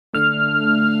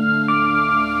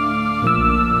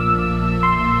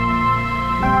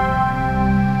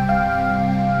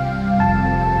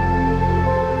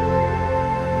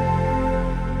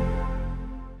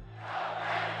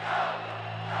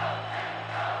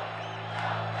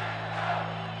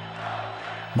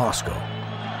Moscow.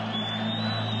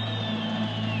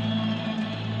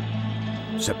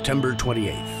 September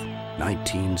 28th,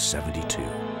 1972.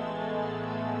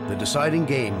 The deciding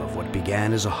game of what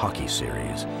began as a hockey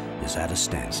series is at a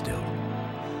standstill.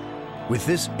 With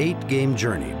this 8-game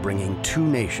journey bringing two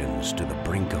nations to the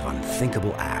brink of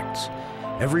unthinkable acts,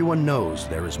 everyone knows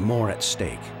there is more at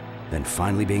stake than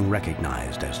finally being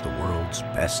recognized as the world's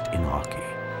best in hockey.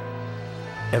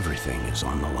 Everything is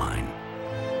on the line.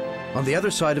 On the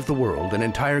other side of the world, an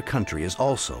entire country is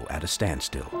also at a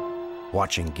standstill,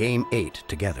 watching Game 8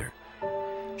 together,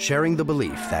 sharing the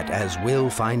belief that as will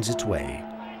finds its way,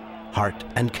 heart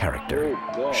and character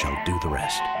shall do the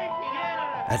rest.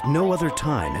 At no other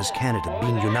time has Canada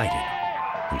been united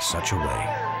in such a way.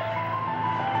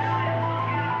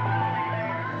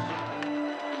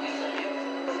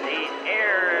 The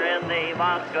air in the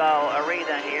Moscow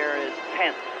arena here is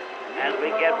tense as we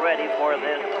get ready for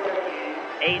this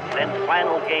 8th and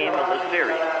final game of the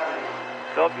series.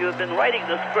 So if you've been writing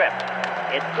the script,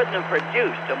 it couldn't have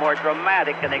produced a more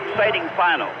dramatic and exciting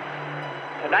final.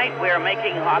 Tonight we are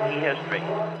making hockey history.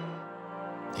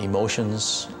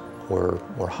 Emotions were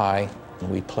high.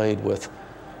 We played with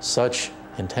such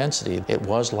intensity. It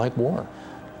was like war.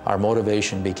 Our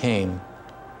motivation became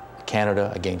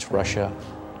Canada against Russia,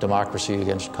 democracy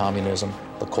against communism,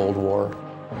 the Cold War.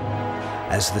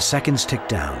 As the seconds tick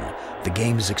down, the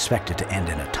game is expected to end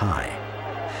in a tie.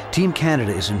 Team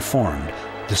Canada is informed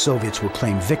the Soviets will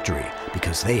claim victory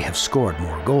because they have scored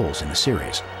more goals in the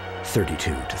series,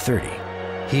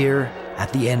 32-30. Here,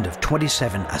 at the end of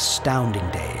 27 astounding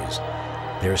days,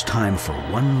 there is time for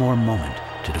one more moment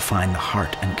to define the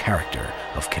heart and character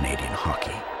of Canadian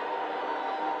hockey.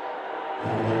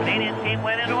 Canadian team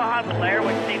went into a huddle there,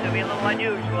 which seemed to be a little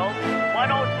unusual.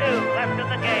 1:02 left in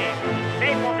the game.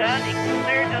 Stapleton, he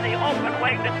cleared to the open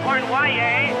wing to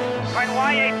Cornwallis.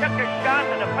 Cornwallis took a shot,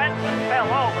 the defenseman fell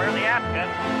over, the Afghan.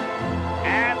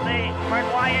 And the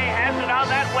Cornwallis has it on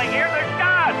that wing. Here's a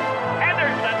shot!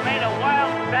 Henderson made a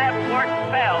wild stab towards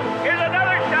Bell. Here's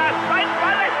another shot, right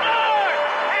by the score!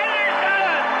 Henderson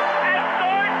has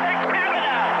scored for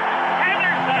Canada!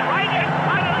 Henderson right in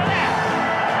front of the net!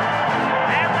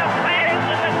 And the fans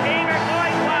of the team are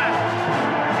going wild!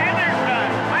 Henderson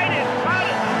right in front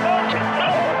of the goal to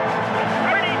goal!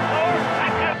 34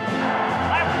 seconds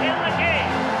left in the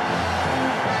game!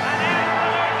 The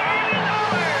national game is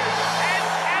over! And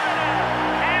Canada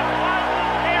has won the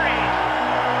series!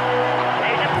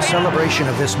 The celebration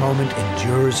of this moment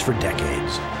endures for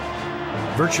decades.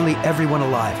 Virtually everyone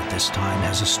alive at this time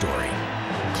has a story,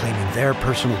 claiming their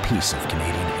personal piece of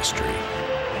Canadian history.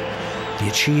 The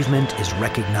achievement is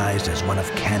recognized as one of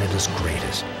Canada's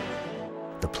greatest.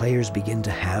 The players begin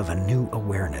to have a new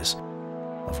awareness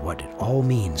of what it all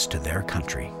means to their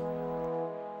country.